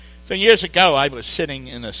So years ago, I was sitting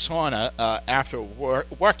in a sauna after a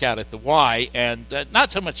workout at the Y, and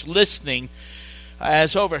not so much listening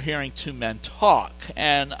as overhearing two men talk.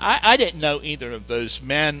 And I didn't know either of those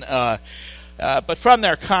men, but from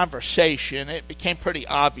their conversation, it became pretty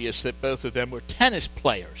obvious that both of them were tennis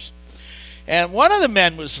players. And one of the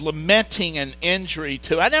men was lamenting an injury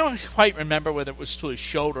I don't quite remember whether it was to his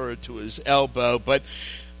shoulder or to his elbow, but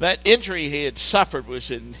that injury he had suffered was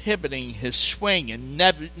inhibiting his swing and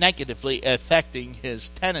negatively affecting his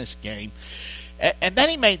tennis game. And then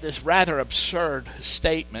he made this rather absurd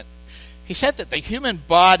statement. He said that the human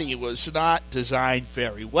body was not designed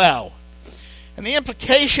very well. And the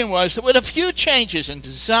implication was that with a few changes in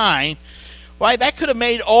design, why, that could have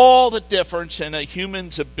made all the difference in a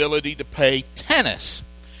human's ability to play tennis.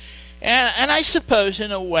 And I suppose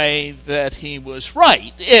in a way that he was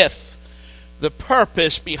right, if the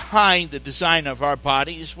purpose behind the design of our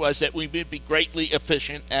bodies was that we would be greatly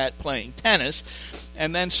efficient at playing tennis,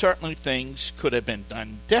 and then certainly things could have been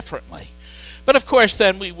done differently. But of course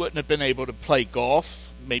then we wouldn't have been able to play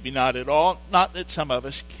golf, maybe not at all, not that some of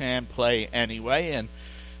us can play anyway, and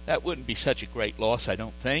that wouldn't be such a great loss, I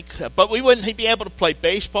don't think. But we wouldn't be able to play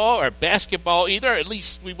baseball or basketball either, at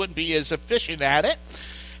least we wouldn't be as efficient at it.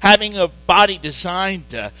 Having a body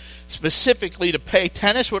designed specifically to play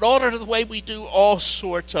tennis would alter the way we do all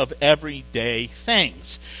sorts of everyday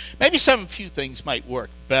things. Maybe few things might work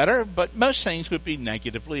better, but most things would be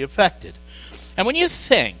negatively affected. And when you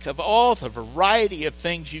think of all the variety of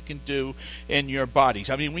things you can do in your bodies,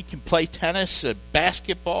 I mean, we can play tennis,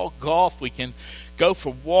 basketball, golf, we can go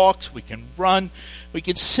for walks, we can run, we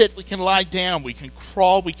can sit, we can lie down, we can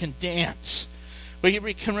crawl, we can dance.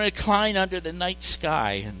 We can recline under the night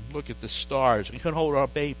sky and look at the stars. We can hold our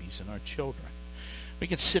babies and our children. We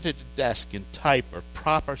can sit at a desk and type or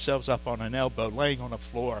prop ourselves up on an elbow, laying on the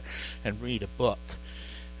floor, and read a book.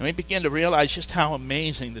 And we begin to realize just how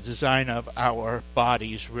amazing the design of our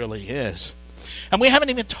bodies really is. And we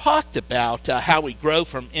haven't even talked about how we grow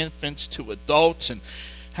from infants to adults and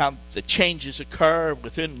how the changes occur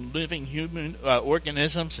within living human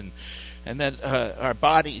organisms, and that our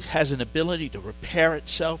body has an ability to repair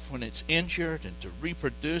itself when it's injured and to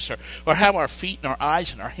reproduce, or how our feet and our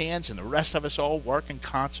eyes and our hands and the rest of us all work in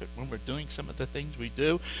concert when we're doing some of the things we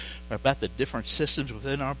do, or about the different systems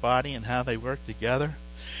within our body and how they work together.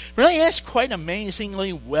 Really, it's quite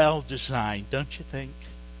amazingly well designed, don't you think?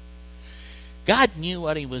 God knew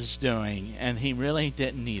what he was doing, and he really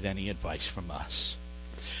didn't need any advice from us.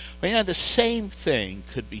 Well, the same thing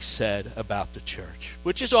could be said about the church,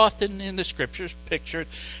 which is often in the scriptures pictured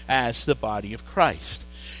as the body of Christ.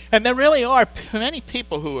 And there really are many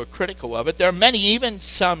people who are critical of it. There are many, even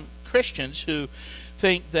some Christians, who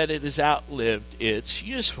think that it has outlived its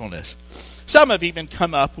usefulness. Some have even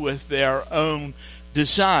come up with their own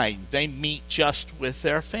design. They meet just with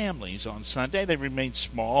their families on Sunday. They remain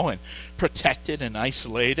small and protected and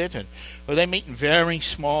isolated, or they meet in very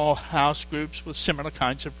small house groups with similar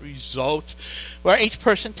kinds of results, where each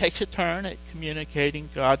person takes a turn at communicating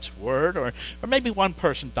God's word, or maybe one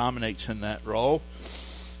person dominates in that role.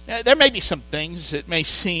 There may be some things that may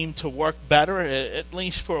seem to work better, at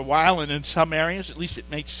least for a while, and in some areas, at least it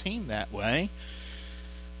may seem that way.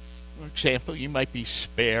 For example, you might be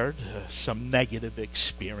spared some negative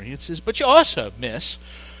experiences, but you also miss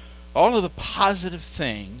all of the positive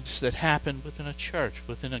things that happen within a church,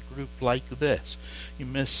 within a group like this. You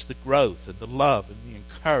miss the growth and the love and the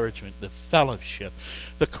encouragement, the fellowship,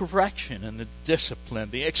 the correction and the discipline,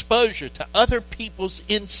 the exposure to other people's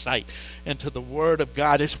insight into the Word of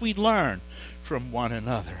God as we learn from one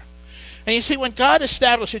another. And you see, when God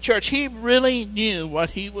established a church, he really knew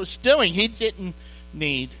what he was doing. He didn't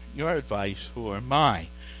need your advice or mine.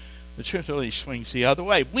 The truth really swings the other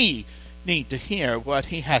way. We need to hear what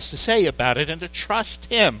he has to say about it and to trust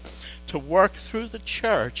him to work through the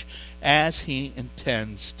church as he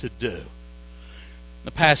intends to do.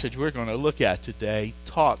 The passage we're going to look at today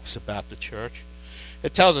talks about the church.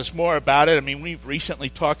 It tells us more about it. I mean, we've recently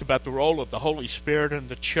talked about the role of the Holy Spirit in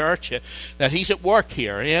the church, that he's at work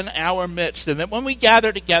here in our midst, and that when we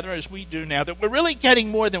gather together as we do now, that we're really getting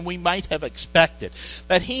more than we might have expected,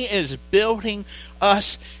 that he is building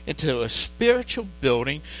us into a spiritual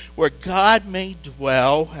building where God may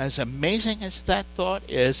dwell, as amazing as that thought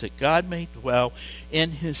is, that God may dwell in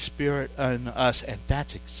his Spirit in us, and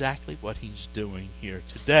that's exactly what he's doing here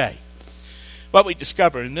today. What we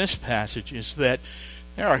discover in this passage is that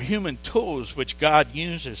there are human tools which God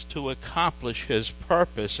uses to accomplish his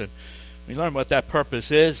purpose. And We learn what that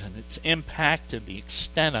purpose is and its impact and the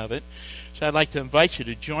extent of it. So I'd like to invite you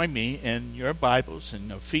to join me in your Bibles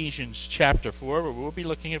in Ephesians chapter 4, where we'll be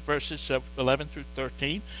looking at verses 11 through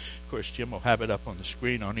 13. Of course, Jim will have it up on the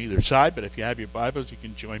screen on either side, but if you have your Bibles, you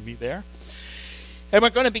can join me there. And we're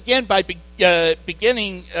going to begin by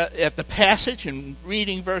beginning at the passage and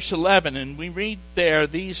reading verse 11. And we read there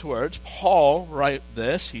these words. Paul wrote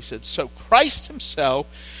this. He said, "So Christ himself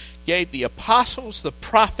gave the apostles, the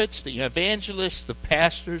prophets, the evangelists, the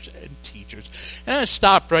pastors, and teachers." And I'm going to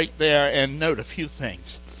stop right there and note a few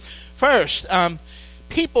things. First,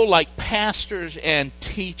 people like pastors and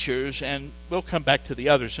teachers, and we'll come back to the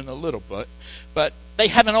others in a little bit, but they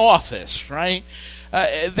have an office, right?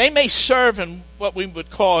 They may serve in what we would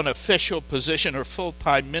call an official position or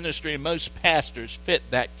full-time ministry, and most pastors fit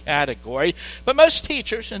that category. But most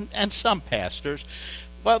teachers and some pastors,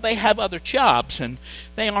 well, they have other jobs, and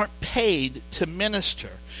they aren't paid to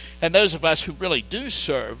minister. And those of us who really do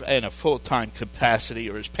serve in a full-time capacity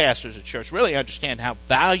or as pastors at church really understand how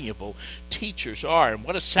valuable teachers are and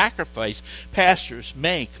what a sacrifice pastors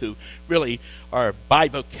make who really are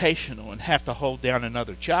bivocational and have to hold down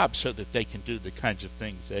another job so that they can do the kinds of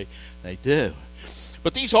things they do.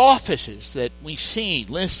 But these offices that we see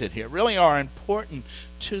listed here really are important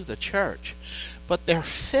to the church, but they're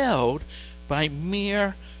filled by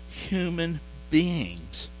mere human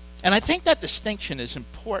beings. And I think that distinction is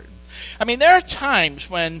important. I mean, there are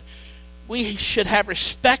times when we should have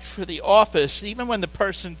respect for the office, even when the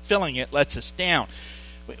person filling it lets us down.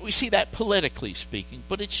 We see that politically speaking,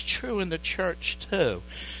 but it's true in the church too.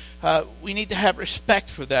 We need to have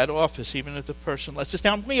respect for that office, even if the person lets us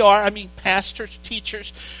down. Pastors,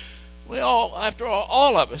 teachers, we all, after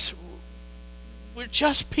all of us, we're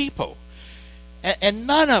just people. And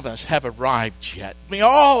none of us have arrived yet. We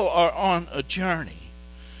all are on a journey.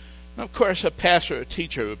 And of course, a pastor or a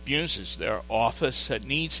teacher who abuses their office that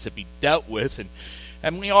needs to be dealt with,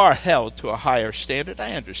 and we are held to a higher standard.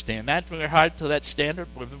 I understand that. We're held to that standard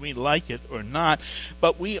whether we like it or not,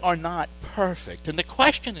 but we are not perfect. And the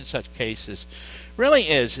question in such cases really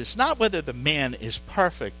is not whether the man is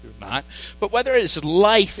perfect or not, but whether his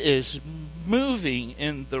life is moving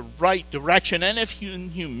in the right direction. And if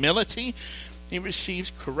in humility he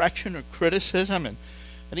receives correction or criticism, and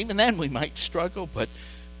even then we might struggle, but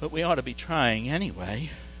we ought to be trying anyway.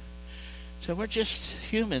 So we're just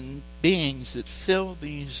human beings that fill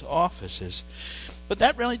these offices. But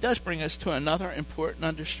that really does bring us to another important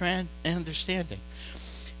understanding.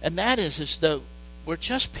 And that is though we're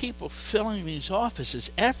just people filling these offices.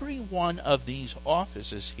 Every one of these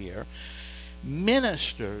offices here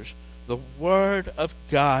ministers the Word of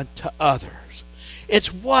God to others.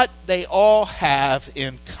 It's what they all have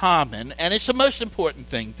in common, and it's the most important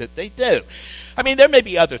thing that they do. I mean, there may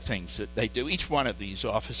be other things that they do, each one of these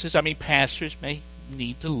offices. I mean, pastors may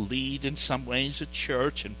need to lead in some ways a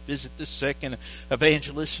church and visit the sick, and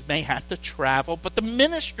evangelists may have to travel, but the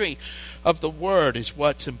ministry of the Word is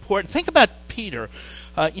what's important. Think about Peter,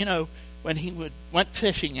 when he went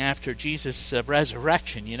fishing after Jesus'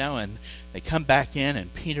 resurrection, and they come back in,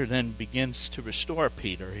 and Peter then begins to restore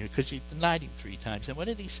Peter because he denied him 3 times. And what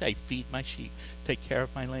did he say? Feed my sheep, take care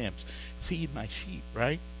of my lambs, feed my sheep,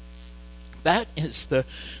 right? That is the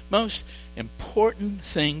most important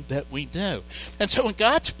thing that we do. And so in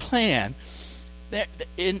God's plan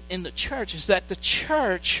in the church is that the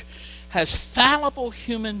church has fallible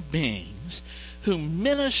human beings who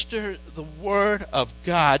minister the Word of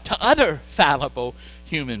God to other fallible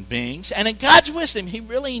human beings. And in God's wisdom, He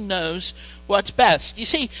really knows what's best. You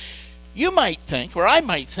see, you might think, or I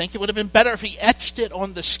might think, it would have been better if He etched it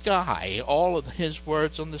on the sky, all of His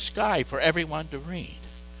words on the sky for everyone to read.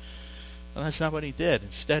 Well, that's not what He did.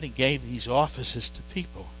 Instead, He gave these offices to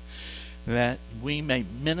people that we may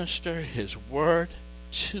minister His Word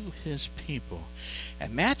to His people.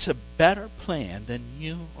 And that's a better plan than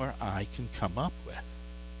you or I can come up with.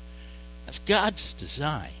 That's God's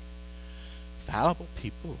design. Fallible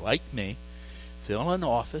people like me fill an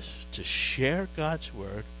office to share God's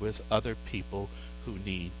Word with other people who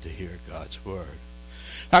need to hear God's Word.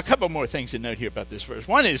 Now, a couple more things to note here about this verse.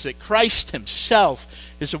 One is that Christ Himself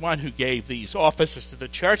is the one who gave these offices to the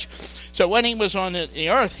church. So when He was on the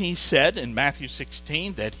earth, He said in Matthew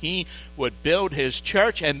 16 that He would build His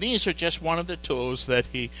church, and these are just one of the tools that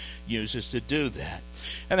He uses to do that.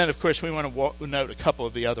 And then, of course, we want to note a couple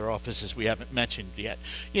of the other offices we haven't mentioned yet.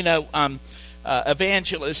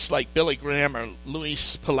 Evangelists like Billy Graham or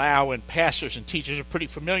Luis Palau and pastors and teachers are pretty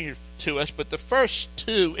familiar to us, but the first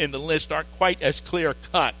 2 in the list aren't quite as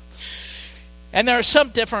clear-cut. And there are some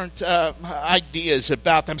different ideas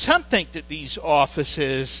about them. Some think that these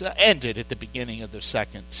offices ended at the beginning of the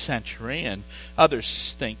 2nd century, and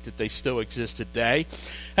others think that they still exist today.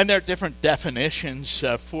 And there are different definitions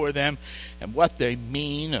for them and what they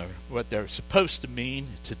mean or what they're supposed to mean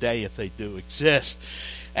today if they do exist.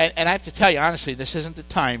 And I have to tell you, honestly, this isn't the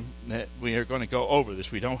time that we are going to go over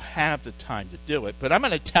this. We don't have the time to do it. But I'm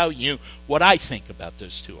going to tell you what I think about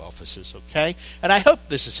those two offices, okay? And I hope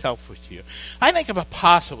this is helpful to you. I think of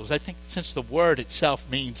apostles. I think since the word itself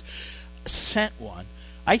means sent one,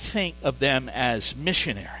 I think of them as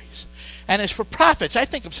missionaries. And as for prophets, I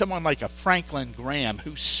think of someone like a Franklin Graham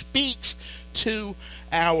who speaks to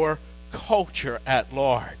our culture at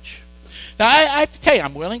large. Now, I have to tell you,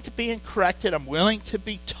 I'm willing to be corrected. I'm willing to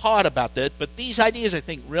be taught about that. But these ideas, I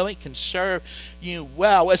think, really can serve you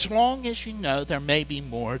well, as long as you know there may be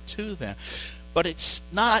more to them. But it's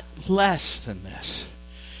not less than this.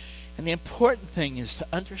 And the important thing is to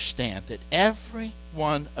understand that every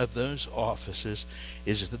one of those offices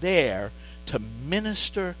is there to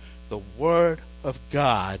minister the Word of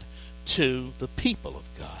God to the people of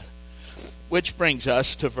God. Which brings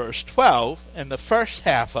us to verse 12, and the first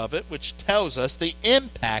half of it, which tells us the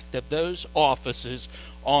impact of those offices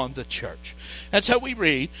on the church. And so we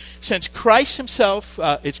read, since Christ himself,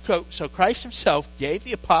 so Christ himself gave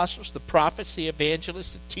the apostles, the prophets, the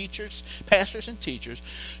evangelists, the teachers, pastors and teachers,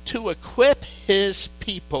 to equip his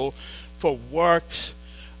people for works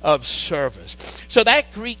of service. So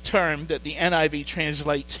that Greek term that the NIV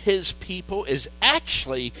translates his people is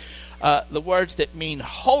actually the words that mean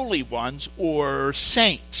holy ones or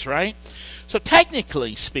saints, right? So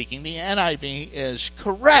technically speaking, the NIV is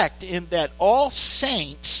correct in that all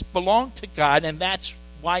saints belong to God, and that's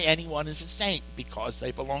why anyone is a saint, because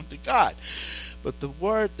they belong to God. But the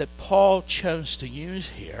word that Paul chose to use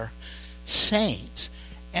here, saints,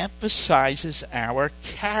 emphasizes our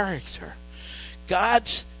character.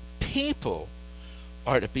 God's people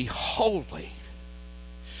are to be holy.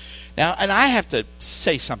 Now, and I have to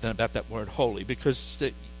say something about that word holy, because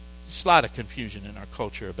there's a lot of confusion in our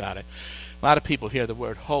culture about it. A lot of people hear the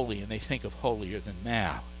word holy and they think of holier than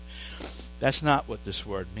thou. That's not what this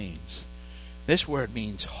word means. This word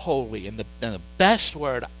means holy, and the best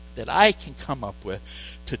word that I can come up with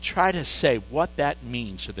to try to say what that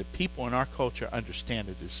means so that people in our culture understand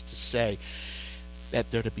it is to say that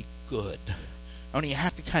they're to be good. Only you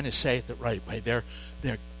have to kind of say it the right way. They're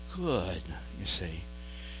good, you see.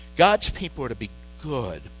 God's people are to be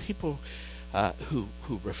good, people who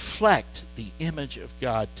reflect the image of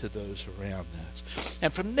God to those around us.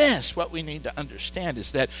 And from this, what we need to understand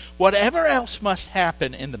is that whatever else must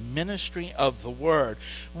happen in the ministry of the Word,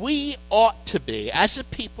 we ought to be, as a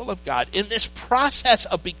people of God, in this process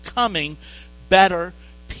of becoming better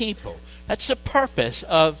people. That's the purpose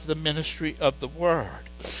of the ministry of the Word.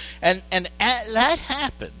 And that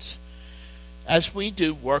happens as we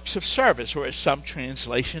do works of service, or as some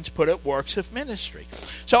translations put it, works of ministry.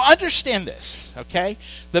 So understand this, okay?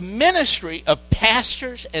 The ministry of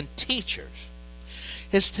pastors and teachers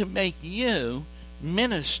is to make you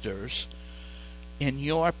ministers in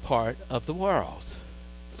your part of the world.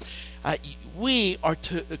 We are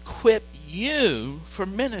to equip you for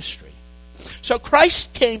ministry. So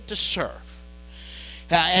Christ came to serve,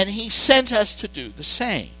 and he sends us to do the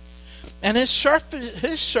same. And his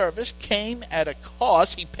service came at a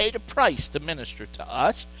cost. He paid a price to minister to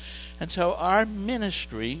us. And so our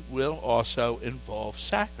ministry will also involve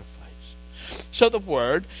sacrifice. So the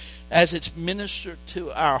Word, as it's ministered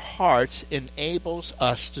to our hearts, enables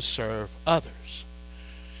us to serve others.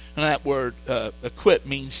 And that word, equip,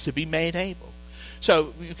 means to be made able.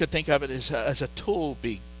 So you could think of it as a tool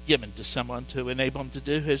being given to someone to enable them to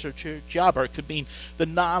do his or her job, or it could mean the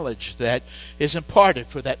knowledge that is imparted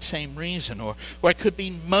for that same reason, or it could be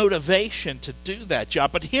motivation to do that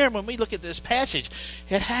job. But here, when we look at this passage,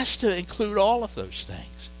 it has to include all of those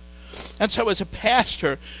things. And so as a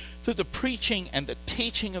pastor, through the preaching and the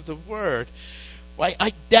teaching of the Word,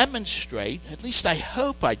 I demonstrate, at least I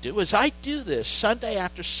hope I do, as I do this Sunday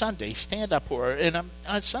after Sunday, stand up or in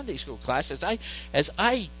a Sunday school class, as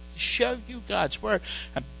I show you God's Word,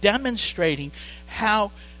 I'm demonstrating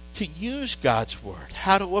how to use God's Word,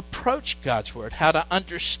 how to approach God's Word, how to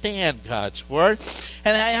understand God's Word.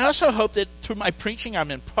 And I also hope that through my preaching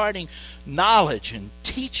I'm imparting knowledge and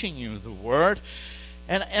teaching you the Word.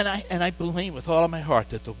 And I believe with all of my heart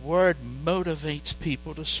that the Word motivates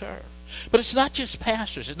people to serve. But it's not just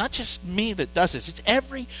pastors. It's not just me that does this. It's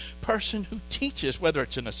every person who teaches, whether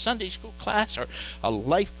it's in a Sunday school class or a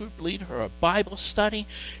life group leader or a Bible study.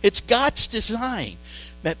 It's God's design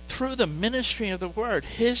that through the ministry of the Word,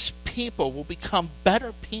 His people will become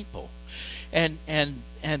better people. and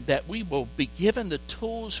that we will be given the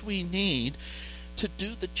tools we need to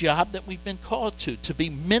do the job that we've been called to be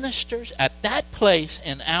ministers at that place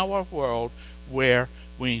in our world where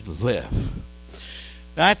we live.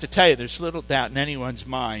 Now, I have to tell you, there's little doubt in anyone's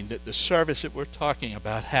mind that the service that we're talking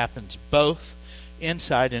about happens both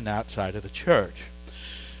inside and outside of the church.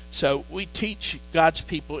 So we teach God's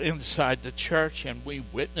people inside the church, and we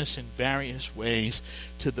witness in various ways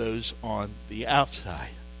to those on the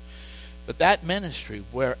outside. But that ministry,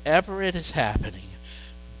 wherever it is happening,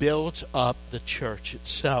 builds up the church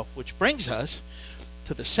itself, which brings us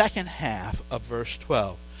to the second half of verse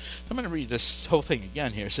 12. I'm going to read this whole thing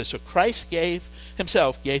again here. It says, so Christ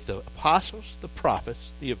himself gave the apostles, the prophets,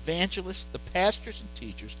 the evangelists, the pastors and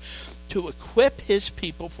teachers to equip his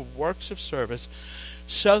people for works of service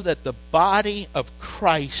so that the body of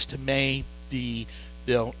Christ may be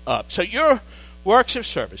built up. So your works of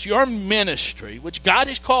service, your ministry, which God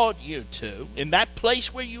has called you to, in that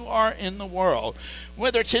place where you are in the world,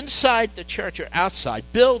 whether it's inside the church or outside,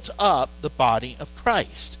 builds up the body of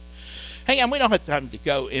Christ. Hang on, we don't have time to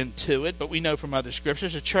go into it, but we know from other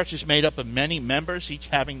scriptures the church is made up of many members, each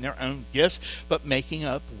having their own gifts, but making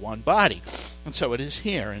up one body. And so it is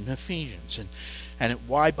here in Ephesians and at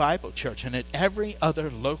Y Bible Church and at every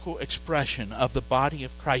other local expression of the body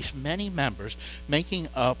of Christ, many members making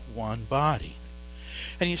up one body.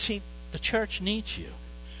 And you see, the church needs you.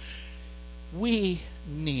 We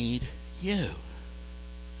need you.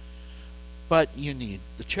 But you need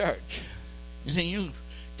the church. You see, you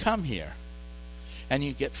come here and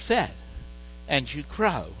you get fed and you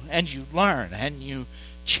grow and you learn and you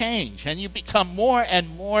change and you become more and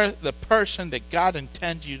more the person that God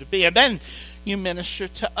intends you to be. And then you minister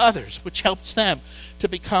to others, which helps them to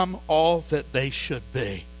become all that they should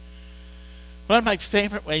be. One of my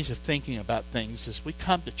favorite ways of thinking about things is we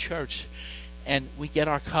come to church and we get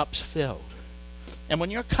our cups filled. And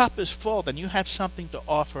when your cup is full, then you have something to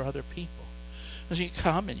offer other people. As you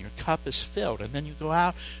come and your cup is filled, and then you go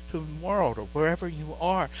out to the world or wherever you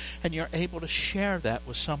are, and you're able to share that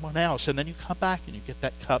with someone else. And then you come back and you get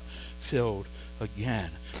that cup filled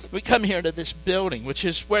again. We come here to this building, which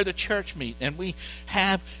is where the church meets, and we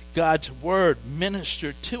have God's word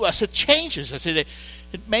ministered to us. It changes us. It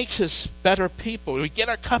makes us better people. We get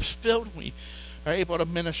our cups filled, we are able to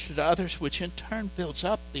minister to others, which in turn builds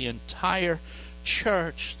up the entire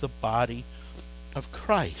church, the body of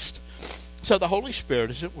Christ. So the Holy Spirit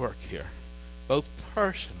is at work here, both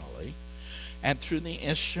personally and through the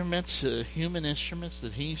instruments, human instruments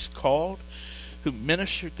that he's called, who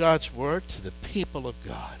minister God's word to the people of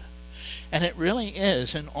God. And it really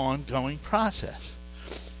is an ongoing process.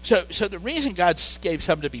 So the reason God gave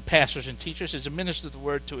some to be pastors and teachers is to minister the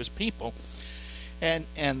word to his people. And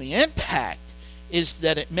the impact is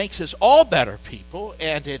that it makes us all better people,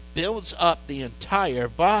 and it builds up the entire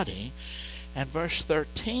body. And verse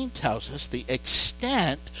 13 tells us the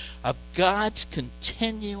extent of God's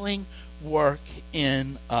continuing work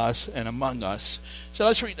in us and among us. So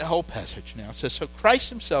let's read the whole passage now. It says, so Christ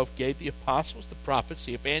himself gave the apostles, the prophets,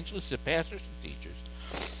 the evangelists, the pastors, and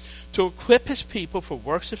teachers to equip his people for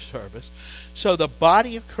works of service, so the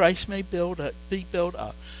body of Christ may be built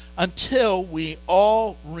up until we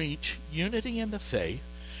all reach unity in the faith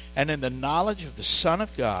and in the knowledge of the Son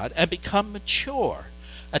of God and become mature,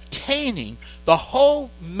 attaining the whole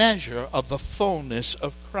measure of the fullness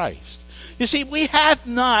of Christ. You see, we have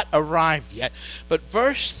not arrived yet, but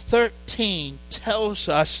verse 13 tells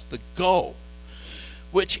us the goal,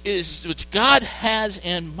 which God has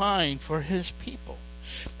in mind for his people.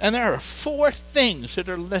 And there are 4 things that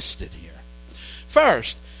are listed here.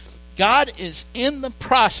 First, God is in the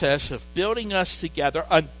process of building us together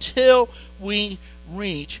until we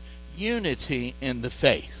reach unity in the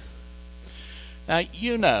faith. Now,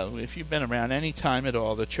 you know, if you've been around any time at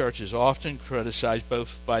all, the church is often criticized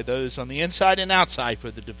both by those on the inside and outside for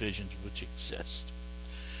the divisions which exist.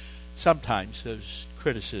 Sometimes those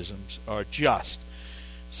criticisms are just.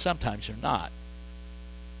 Sometimes they're not.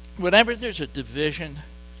 Whenever there's a division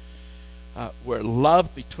where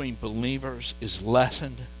love between believers is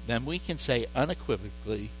lessened, then we can say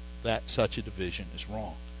unequivocally that such a division is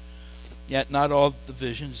wrong. Yet not all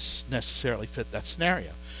divisions necessarily fit that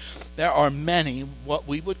scenario. There are many what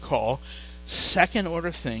we would call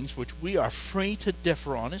second-order things which we are free to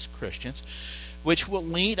differ on as Christians, which will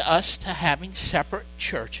lead us to having separate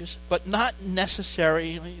churches, but not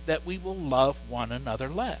necessarily that we will love one another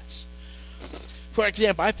less. For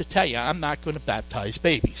example, I have to tell you, I'm not going to baptize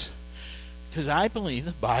babies, because I believe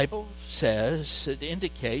the Bible says, it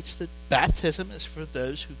indicates that baptism is for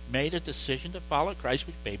those who made a decision to follow Christ,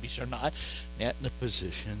 which babies are not yet in a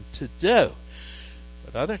position to do.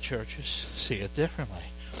 But other churches see it differently.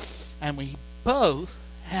 And we both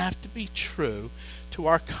have to be true to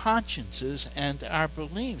our consciences and our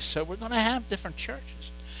beliefs. So we're going to have different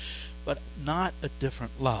churches, but not a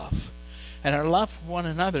different love. And our love for one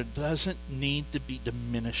another doesn't need to be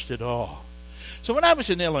diminished at all. So when I was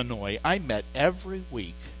in Illinois, I met every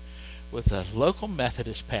week with the local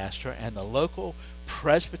Methodist pastor and the local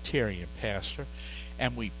Presbyterian pastor,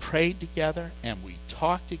 and we prayed together, and we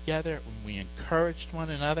talked together, and we encouraged one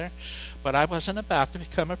another. But I wasn't about to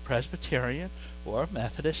become a Presbyterian or a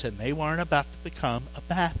Methodist, and they weren't about to become a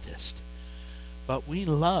Baptist. But we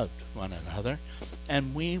loved one another,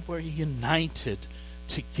 and we were united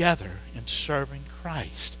together in serving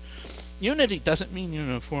Christ. Unity doesn't mean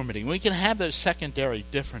uniformity. We can have those secondary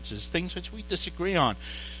differences, things which we disagree on,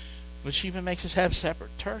 which even makes us have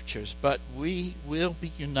separate churches, but we will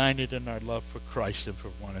be united in our love for Christ and for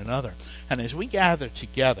one another. And as we gather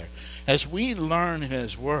together, as we learn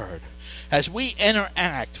His Word, as we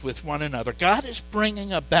interact with one another, God is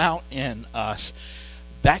bringing about in us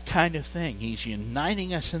that kind of thing. He's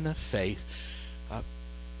uniting us in the faith,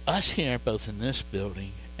 us here, both in this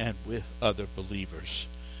building and with other believers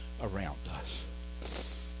around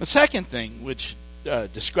us. The second thing, which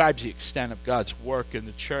describes the extent of God's work in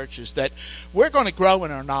the church, is that we're going to grow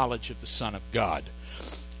in our knowledge of the Son of God.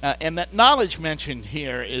 And that knowledge mentioned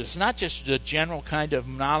here is not just the general kind of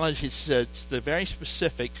knowledge, it's the very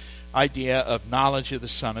specific idea of knowledge of the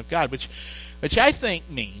Son of God, which I think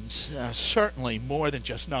means certainly more than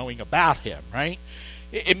just knowing about Him, right?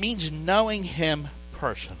 It means knowing Him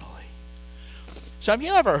personally. So have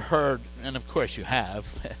you ever heard, and of course you have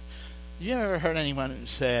you ever heard anyone who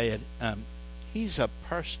say, he's a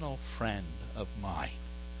personal friend of mine?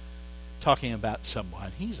 Talking about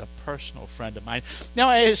someone, he's a personal friend of mine. Now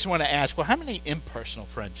I just want to ask, well, how many impersonal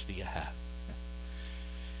friends do you have?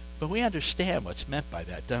 But we understand what's meant by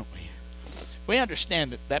that, don't we? We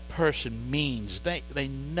understand that that person means they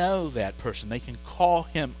know that person. They can call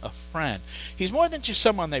him a friend. He's more than just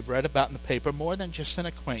someone they've read about in the paper, more than just an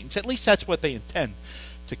acquaintance. At least that's what they intend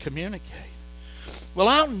to communicate. Well,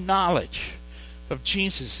 our knowledge of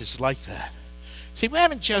Jesus is like that. See, we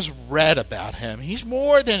haven't just read about Him. He's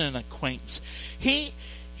more than an acquaintance.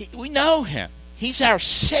 We know Him. He's our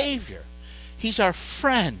Savior. He's our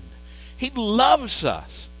friend. He loves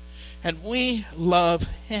us, and we love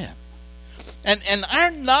Him. And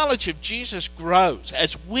our knowledge of Jesus grows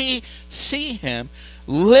as we see Him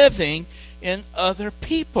living in other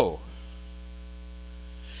people.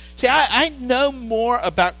 See, I know more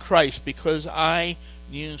about Christ because I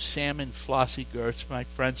knew Sam and Flossie Gertz, my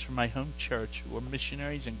friends from my home church, who were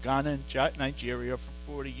missionaries in Ghana and Nigeria for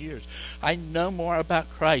 40 years. I know more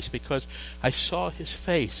about Christ because I saw His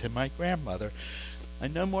face in my grandmother. I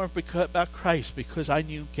know more about Christ because I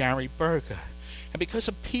knew Gary Berger. And because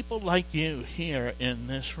of people like you here in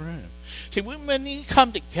this room. See, when you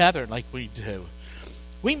come together like we do,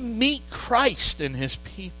 we meet Christ in His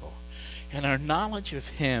people, and our knowledge of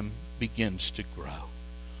Him begins to grow.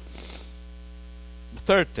 The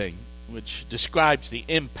third thing, which describes the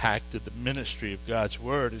impact of the ministry of God's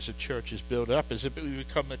Word as the church is built up, is that we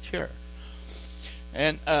become mature.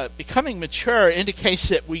 And becoming mature indicates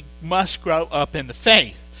that we must grow up in the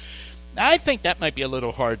faith. Now, I think that might be a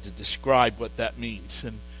little hard to describe what that means.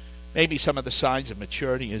 And maybe some of the signs of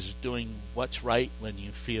maturity is doing what's right when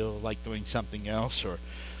you feel like doing something else. Or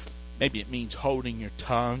maybe it means holding your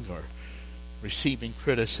tongue, or receiving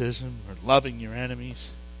criticism, or loving your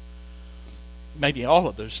enemies. Maybe all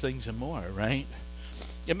of those things and more, right?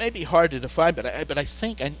 It may be hard to define, but I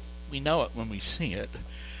think we know it when we see it.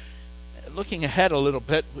 Looking ahead a little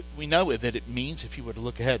bit, we know that it means, if you were to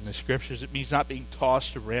look ahead in the Scriptures, it means not being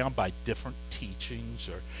tossed around by different teachings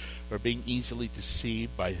or being easily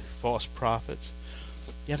deceived by false prophets.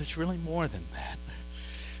 Yet it's really more than that.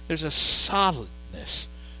 There's a solidness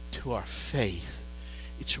to our faith.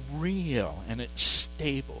 It's real and it's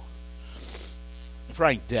stable.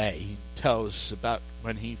 Frank Day tells about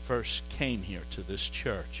when he first came here to this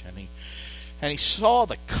church, and he saw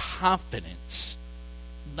the confidence,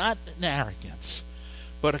 not an arrogance,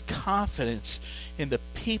 but a confidence in the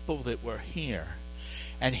people that were here.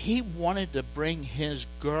 And he wanted to bring his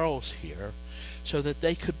girls here so that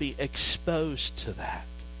they could be exposed to that.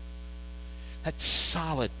 That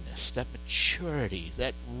solidness, that maturity,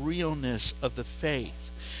 that realness of the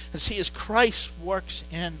faith. And see, as Christ works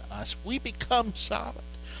in us, we become solid.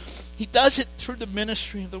 He does it through the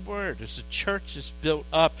ministry of the Word as the church is built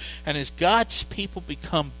up and as God's people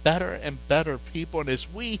become better and better people, and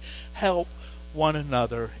as we help one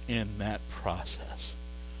another in that process.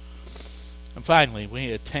 And finally,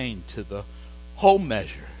 we attain to the whole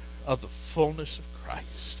measure of the fullness of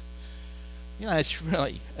Christ. It's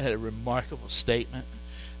really a remarkable statement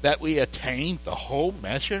that we attain the whole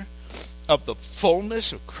measure of the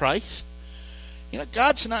fullness of Christ.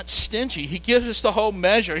 God's not stingy. He gives us the whole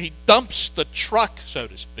measure. He dumps the truck, so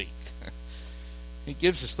to speak. He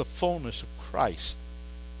gives us the fullness of Christ.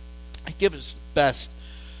 He gives us the best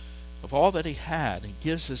of all that he had. He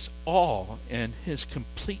gives us all in his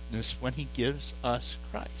completeness when he gives us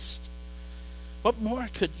Christ. What more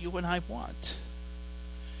could you and I want?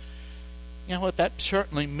 What that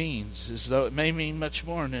certainly means, is though it may mean much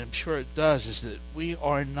more, and I'm sure it does, is that we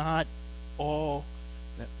are not all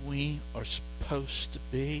that we are supposed to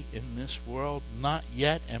be in this world. Not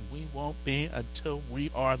yet, and we won't be until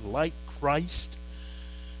we are like Christ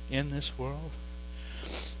in this world.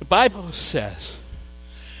 The Bible says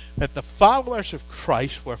that the followers of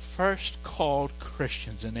Christ were first called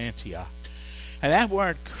Christians in Antioch. And that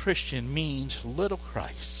word Christian means little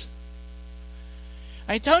Christ.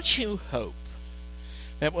 Don't you hope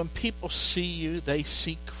that when people see you, they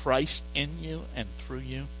see Christ in you and through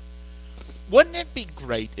you? Wouldn't it be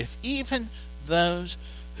great if even those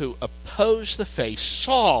who oppose the faith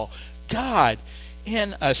saw God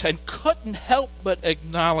in us and couldn't help but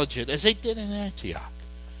acknowledge it, as they did in Antioch,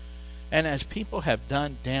 and as people have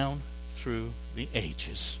done down through the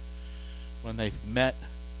ages when they've met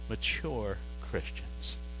mature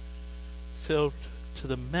Christians, filled to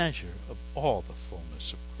the measure of all the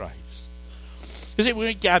fullness of Christ. You see, when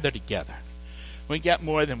we gather together, we get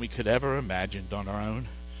more than we could ever imagined on our own.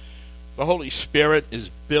 The Holy Spirit is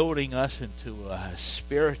building us into a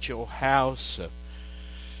spiritual house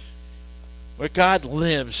where God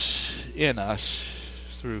lives in us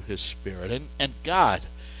through his Spirit. And God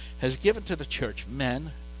has given to the church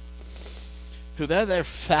men who, though they're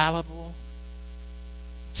fallible,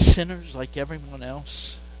 sinners like everyone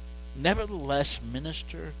else, nevertheless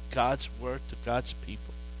minister God's word to God's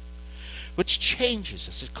people, which changes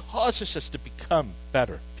us. It causes us to become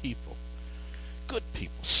better people, good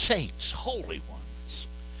people, saints, holy ones.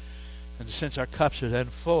 And since our cups are then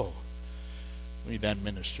full, we then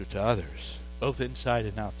minister to others, both inside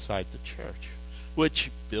and outside the church, which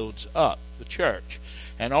builds up the church.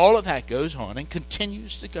 And all of that goes on and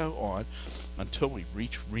continues to go on until we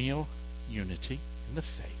reach real unity in the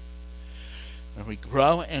faith. And we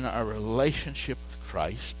grow in our relationship with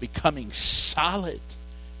Christ, becoming solid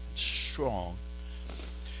and strong,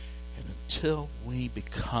 and until we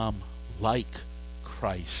become like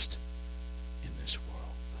Christ in this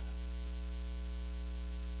world.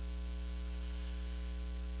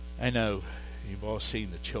 I know you've all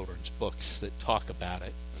seen the children's books that talk about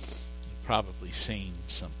it. You've probably seen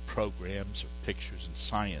some programs or pictures in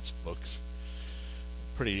science books.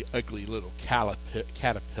 A pretty ugly little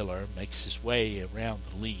caterpillar makes his way around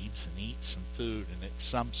the leaves and eats some food, and at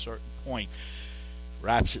some certain point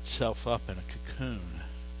wraps itself up in a cocoon.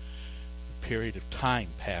 A period of time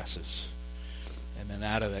passes, and then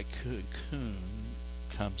out of that cocoon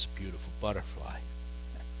comes a beautiful butterfly.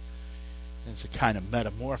 And it's a kind of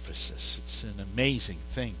metamorphosis. It's an amazing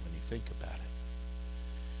thing when you think about it.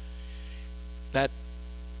 That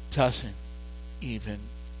doesn't even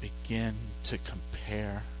begin to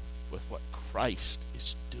compare with what Christ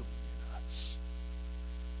is doing in us.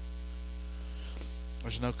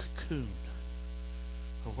 There's no cocoon.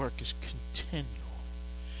 Her work is continual.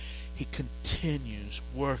 He continues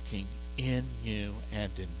working in you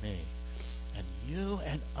and in me. And you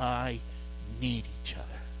and I need each other.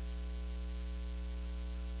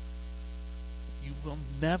 You will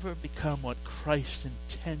never become what Christ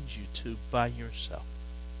intends you to by yourself.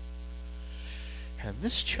 And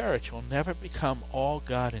this church will never become all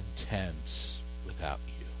God intends without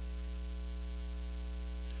you.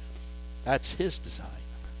 That's his design.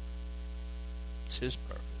 It's his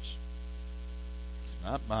purpose. It's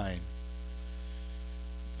not mine,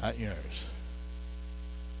 not yours,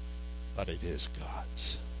 but it is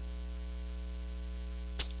God's.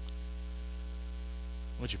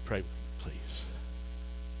 Would you pray with me, please?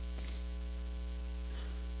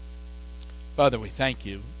 Father, we thank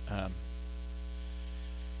you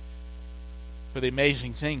for the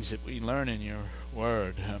amazing things that we learn in your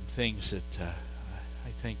word, things that I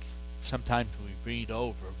think sometimes we read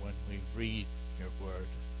over when we read your word,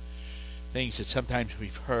 things that sometimes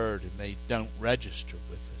we've heard and they don't register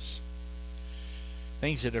with us,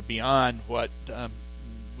 things that are beyond what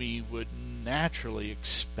we would naturally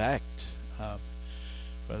expect. For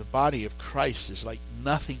the body of Christ is like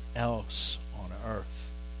nothing else on earth.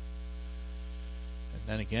 And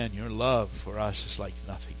then again, your love for us is like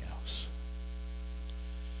nothing else.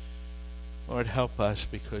 Lord, help us,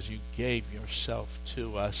 because you gave yourself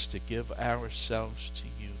to us to give ourselves to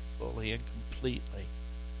you fully and completely. completely.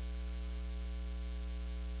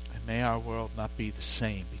 And may our world not be the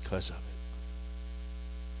same because of it.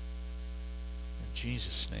 In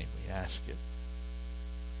Jesus' name we ask it.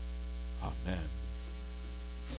 Amen.